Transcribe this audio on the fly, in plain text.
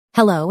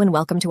Hello and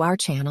welcome to our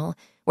channel,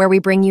 where we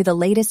bring you the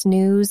latest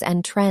news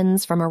and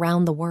trends from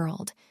around the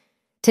world.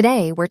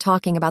 Today, we're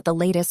talking about the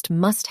latest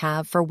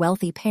must-have for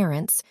wealthy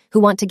parents who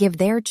want to give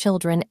their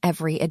children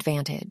every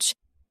advantage: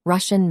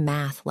 Russian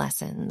math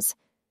lessons.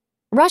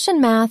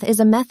 Russian math is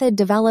a method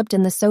developed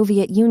in the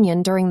Soviet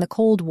Union during the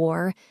Cold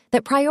War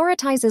that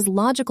prioritizes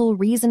logical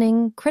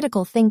reasoning,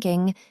 critical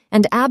thinking,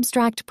 and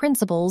abstract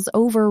principles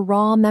over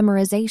raw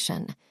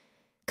memorization.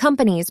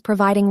 Companies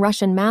providing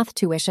Russian math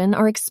tuition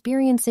are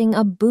experiencing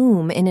a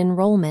boom in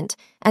enrollment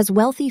as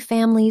wealthy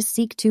families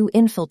seek to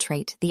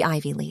infiltrate the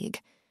Ivy League.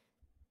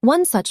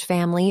 One such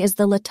family is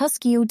the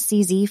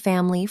Latuskiotes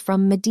family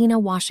from Medina,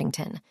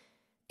 Washington.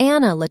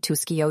 Anna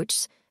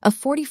Latuskiotes, a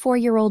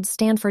 44-year-old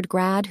Stanford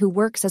grad who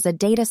works as a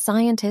data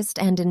scientist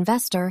and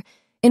investor,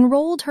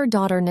 enrolled her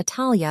daughter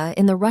Natalia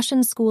in the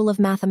Russian School of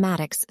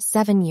Mathematics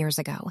 7 years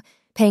ago,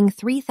 paying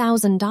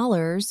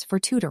 $3,000 for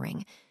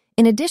tutoring,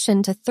 in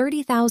addition to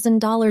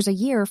 $30,000 a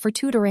year for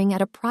tutoring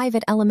at a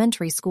private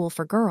elementary school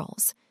for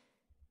girls.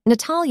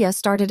 Natalia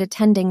started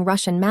attending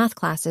Russian math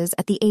classes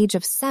at the age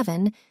of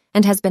 7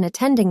 and has been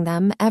attending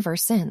them ever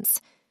since.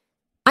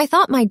 "I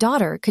thought my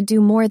daughter could do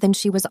more than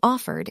she was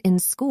offered in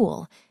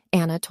school,"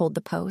 Anna told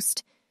the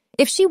Post.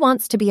 "If she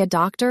wants to be a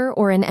doctor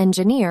or an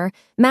engineer,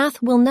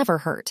 math will never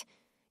hurt.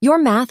 Your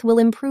math will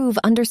improve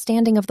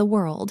understanding of the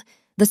world.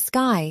 The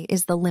sky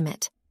is the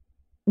limit."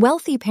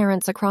 Wealthy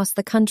parents across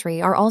the country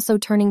are also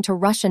turning to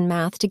Russian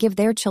math to give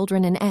their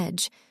children an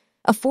edge.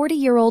 A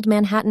 40-year-old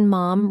Manhattan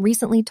mom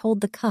recently told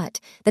The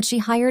Cut that she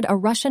hired a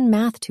Russian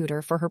math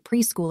tutor for her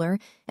preschooler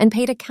and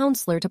paid a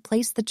counselor to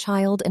place the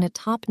child in a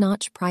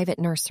top-notch private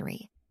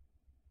nursery.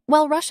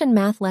 While Russian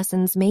math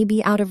lessons may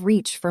be out of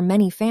reach for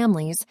many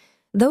families,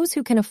 those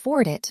who can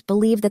afford it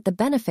believe that the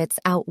benefits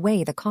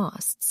outweigh the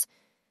costs.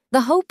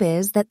 The hope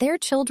is that their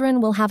children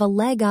will have a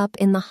leg up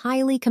in the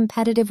highly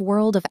competitive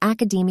world of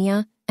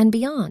academia and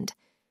beyond.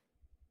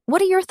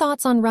 What are your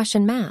thoughts on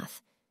Russian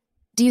math?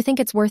 Do you think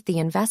it's worth the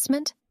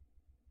investment?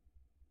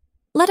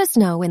 Let us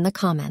know in the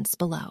comments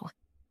below.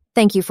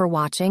 Thank you for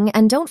watching,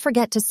 and don't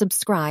forget to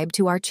subscribe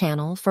to our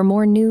channel for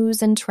more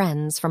news and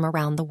trends from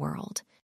around the world.